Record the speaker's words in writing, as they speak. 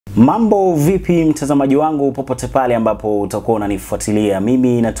Mambo vipi mtazamaji wangu popote pale ambapo utakuwa unanifuatilia.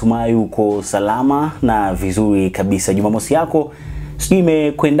 Mimi natumai uko salama na vizuri kabisa. Jumamosi yako sijui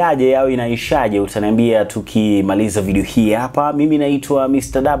imekwendaje au inaishaje, utaniambia tukimaliza video hii hapa. Mimi naitwa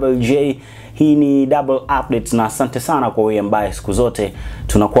Mr. WJ. Hii ni Double Update na asante sana kwa wewe ambaye siku zote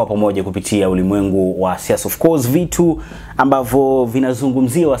tunakuwa pamoja kupitia ulimwengu wa siasa. Of course vitu ambavyo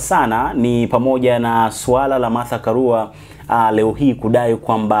vinazungumziwa sana ni pamoja na swala la Martha Karua leo hii kudai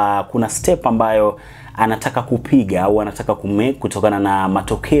kwamba kuna step ambayo anataka kupiga au anataka kumake kutokana na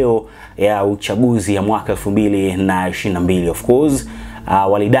matokeo ya uchaguzi ya mwaka 2022. Of course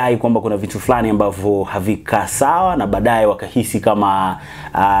walidai kwamba kuna vitu fulani ambavyo havika sawa na baadaye wakahisi kama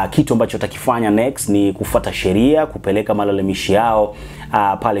kitu ambacho atakifanya next ni kufuata sheria, kupeleka malalamishi yao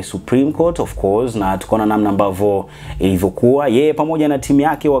pale Supreme Court of course, na tukaona namna ambavyo ilivyokuwa. Yeye pamoja na timu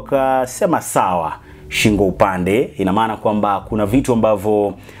yake wakasema sawa shingo upande. Ina maana kwamba kuna vitu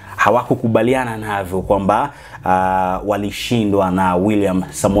ambavyo hawakukubaliana navyo, kwamba walishindwa na William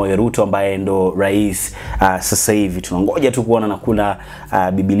Samoei Ruto ambaye ndo rais sasa hivi. Tunangoja tu kuona na kuna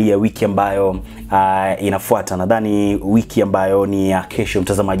Biblia wiki ambayo inafuata, nadhani wiki ambayo ni ya kesho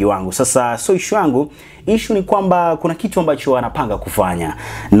mtazamaji wangu. Sasa issue ni kwamba kuna kitu ambacho anapanga kufanya,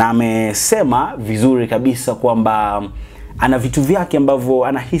 na amesema vizuri kabisa kwamba ana vitu vyake ambavyo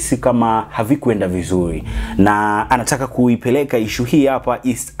anahisi kama havikuenda vizuri na anataka kuipeleka issue hii hapa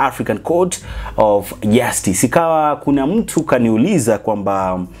East African Court of Justice. Ikawa kuna mtu kaniuliza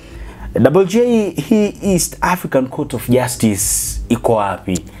kwamba WJ, hii East African Court of Justice iko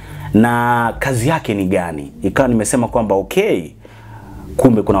wapi na kazi yake ni gani? Ikawa nimesema kwamba okay,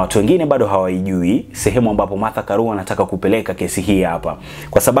 kumbe kuna watu wengine bado hawaijui sehemu ambapo Martha Karua anataka kupeleka kesi hii hapa,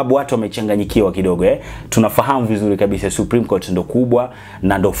 kwa sababu watu wamechanganyikiwa kidogo. Tunafahamu vizuri kabisa Supreme Court ndo kubwa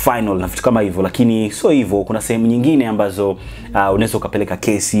na ndo final na vitu kama hivyo, lakini sio hivyo. Kuna sehemu nyingine ambazo unaweza ukapeleka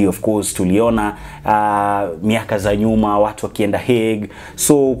kesi. Of course tuliona miaka za nyuma watu wakienda Hague.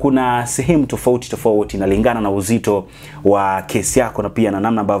 So kuna sehemu tofauti inalingana na uzito wa kesi yako na pia na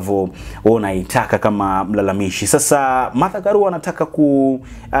namna ambavyo unaitaka kama mlalamishi. Sasa Martha Karua anataka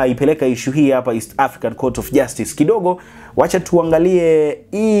ipeleka issue hii hapa East African Court of Justice. Kidogo wacha tuangalie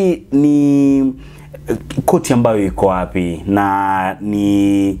hii ni koti ambayo iko wapi na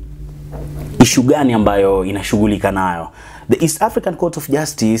ni issue gani ambayo inashughulika nayo. The East African Court of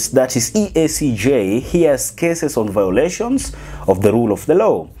Justice, that is EACJ, hears cases on violations of the rule of the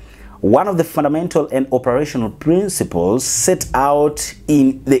law. One of the fundamental and operational principles set out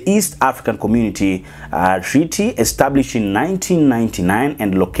in the East African Community Treaty established in 1999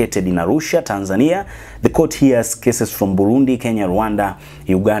 and located in Arusha, Tanzania. The court hears cases from Burundi, Kenya, Rwanda,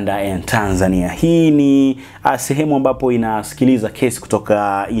 Uganda and Tanzania. Hii ni sehemu ambapo inasikiliza kesi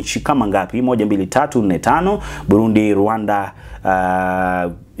kutoka nchi kama ngapi? 1, 2, 3, 4, 5. Burundi, Rwanda,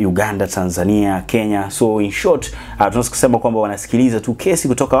 Uganda, Tanzania, Kenya. So in short, tunaweza kusema kwamba wanasikiliza tu kesi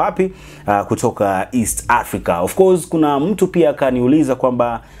kutoka wapi? Kutoka East Africa. Of course kuna mtu pia akaniuliza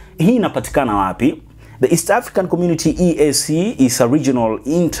kwamba hii inapatikana wapi? The East African Community EAC is a regional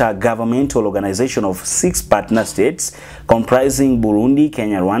intergovernmental organization of 6 partner states comprising Burundi,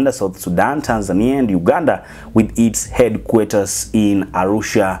 Kenya, Rwanda, South Sudan, Tanzania and Uganda, with its headquarters in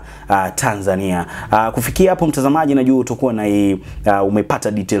Arusha, Tanzania. Kufikia hapo mtazamaji, najua utakuwa na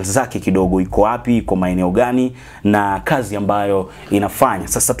umepata details zake kidogo, iko wapi, iko maeneo gani na kazi ambayo inafanya.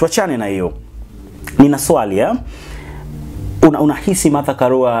 Sasa tuachane na hiyo. Nina swali unahisi Martha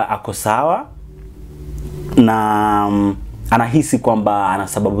Karua ako sawa na anahisi kwamba ana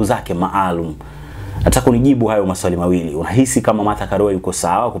sababu zake maalum? Nataka unijibu hayo maswali mawili. Unahisi kama Martha Karua yuko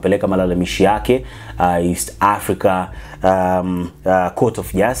sawa kupeleka malalamishi yake East Africa Court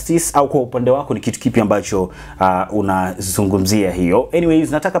of Justice, au kwa upande wako ni kitu kipi ambacho unazungumzia hiyo?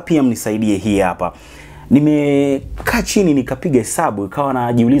 Anyways, nataka pia mnisaidie hii hapa. Nimekaa chini nikapiga hesabu, ikawa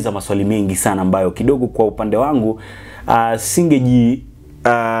najiuliza maswali mengi sana ambayo kidogo kwa upande wangu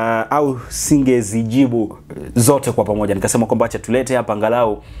singezijibu zote kwa pamoja. Nikasema kwamba acha tulete hapa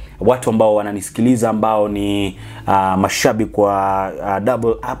angalau watu ambao wananisikiliza ambao ni mashabiki wa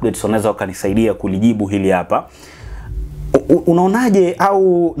Double Updates wanaweza wakanisaidia kulijibu hili hapa. Unaonaje?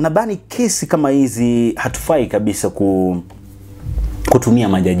 Au nadhani kesi kama hizi hatufai kabisa kutumia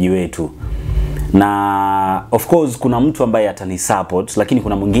majaji wetu. Na of course kuna mtu ambaye atani support, lakini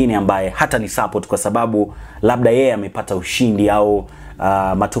kuna mwingine ambaye hata ni support kwa sababu labda yeye amepata ushindi au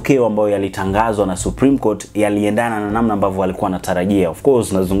matokeo ambayo yalitangazwa na Supreme Court yaliendana na namna ambavyo walikuwa wanatarajia. Of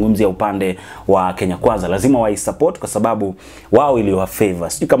course nazungumzia upande wa Kenya Kwanza, lazima wa support kwa sababu wao iliwa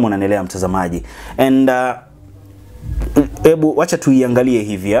favor. Sijui kama unanielewa mtazamaji. And hebu wacha tuiangalie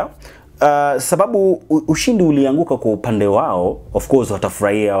hivi. sababu ushindi ulianguka kwa upande wao, of course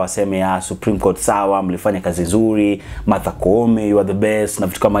watafurahia, waseme ya Supreme Court sawa, mlifanya kazi nzuri, Martha Koome you are the best na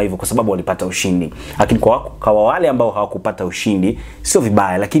vitu kama hivyo, kwa sababu walipata ushindi. Lakini kwa wale ambao hawakupata ushindi sio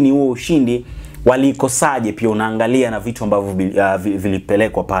vibaya, lakini huo ushindi walikosaje pia unaangalia na vitu ambavyo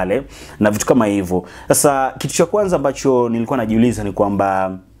vilipelekwa pale na vitu kama hivyo. Sasa kitu cha kwanza ambacho nilikuwa najiuliza ni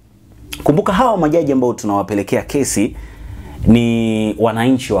kwamba, kumbuka hawa majaji ambao tunawapelekea kesi ni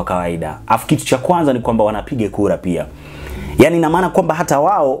wananchi wa kawaida. Afu kitu cha kwanza ni kwamba wanapiga kura pia. Yaani ina maana kwamba hata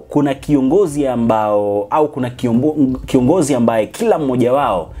wao kuna kiongozi ambao, au kuna kiongozi ambaye kila mmoja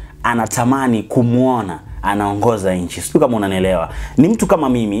wao anatamani kumuona anaongoza nchi. Sio kama unanielewa. Ni mtu kama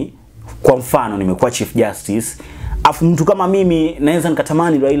mimi, kwa mfano nimekuwa Chief Justice, afu mtu kama mimi naweza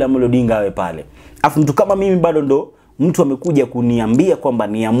nikatamani Raila Odinga awe pale. Afu mtu kama mimi bado ndo mtu amekuja kuniambia kwamba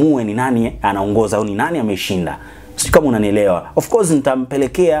niamue ni nani anaongoza au ni nani ameshinda. Sio kama unanielewa. Of course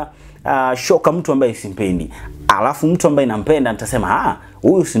nitampelekea shoka mtu ambaye simpendi. Alafu mtu ambaye nampenda nitasema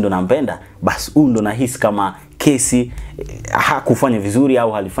huyu si ndo nampenda, basi huyu ndo nahisi kama kesi hakufanya vizuri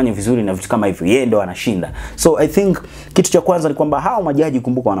au halifanya vizuri na vitu kama hivyo, yeye ndo anashinda. So I think kitu cha kwanza ni kwamba hao majaji,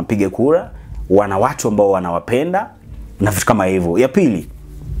 kumbuka, wanapiga kura, wana watu ambao wanawapenda na vitu kama hivyo. Ya pili,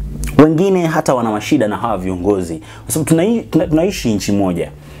 wengine hata wana mashida na hawa viongozi, kwa sababu tunaishi nchi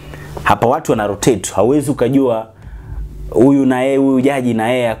moja. Hapa watu wana rotate, hauwezi ukajua huyu na yeye, huyu jaji na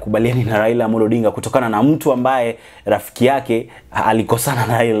yeye akubaliani na Raila Odinga kutokana na mtu ambaye rafiki yake alikosana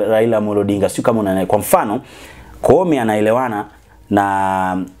na Raila Odinga. Sio kama unanielewa. Kwa mfano, Koome anaelewana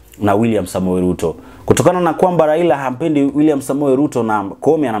na William Samoei Ruto. Kutokana na kwamba Raila hampendi William Samoei Ruto na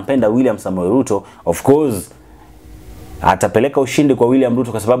Koome anampenda William Samoei Ruto, of course atapeleka ushindi kwa William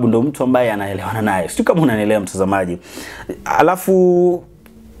Ruto kwa sababu ndo mtu ambaye anaelewana naye. Sio kama unanielewa mtazamaji. Alafu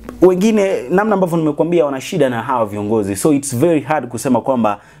wengine, namna ambavyo nimekuambia, wana shida na hawa viongozi. So it's very hard kusema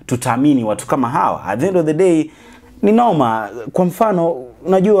kwamba tutaamini watu kama hawa. At the end of the day ni noma. Kwa mfano,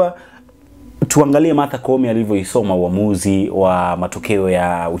 unajua, tuangalie Martha Koome alivyoisoma uamuzi wa matokeo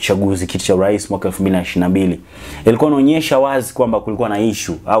ya uchaguzi kiti cha urais mwaka 2022. Ilikuwa inaonyesha wazi kwamba kulikuwa na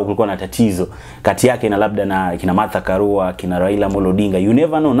issue au kulikuwa na tatizo kati yake na labda na kina Martha Karua, kina Raila Odinga. You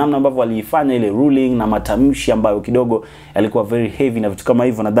never know namna ambavyo walifanya ile ruling na matamshi ambayo kidogo yalikuwa very heavy na vitu kama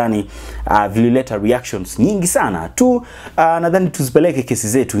hivyo. Nadhani vilileta reactions nyingi sana tu. Nadhani tuzipeleke kesi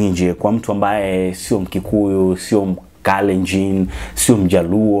zetu nje kwa mtu ambaye sio Mkikuyu, sio Kalenjin, sio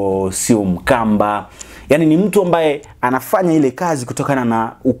Mjaluo, sio Mkamba. Yani ni mtu ambaye anafanya ile kazi kutokana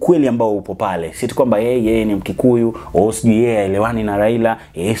na ukweli ambao upo pale. Si kwamba yeye ni Mkikuyu, au sijui yeye elewani na Raila,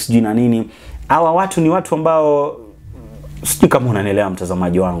 sijui na nini. Hawa watu ni watu ambao, sijui kama unanielewa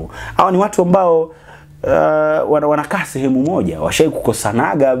mtazamaji wangu, hawa ni watu ambao wanakaa sehemu moja, washai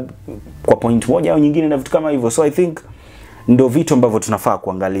kukosanaga kwa point moja au nyingine na vitu kama hivyo. So I think ndio vitu ambavyo tunafaa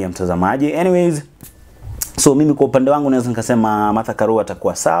kuangalia mtazamaji. Anyways, so mimi kwa upande wangu naweza nikasema Martha Karua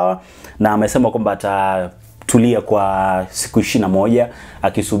atakuwa sawa, na amesema kwamba atatulia kwa siku 21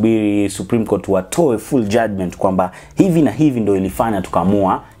 akisubiri Supreme Court watoe full judgment kwamba hivi na hivi ndio ilifanya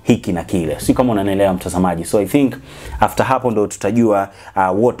tukaamua hiki na kile. Sio kama unanielewa mtazamaji. So I think after hapo ndio tutajua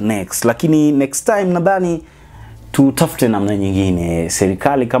what next. Lakini next time nadhani tutafute namna nyingine.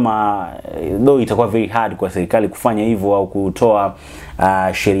 Serikali kama though itakuwa very hard kwa serikali kufanya hivyo au kutoa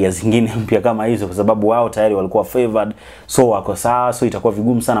sheria zingine mpya kama hizo, kwa sababu wao tayari walikuwa favored, so wako sawa. So itakuwa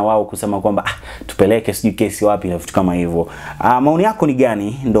vigumu sana wao kusema kwamba tupeleke sijui kesi wapi na vitu kama hivyo. Maoni yako ni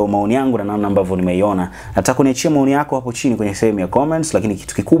gani? Ndio maoni yangu na namna ambavyo nimeiona. Nataka kuniachia maoni yako hapo chini kwenye sehemu ya comments, lakini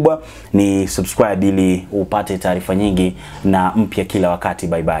kitu kikubwa ni subscribe ili upate taarifa nyingi na mpya kila wakati.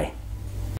 Bye bye.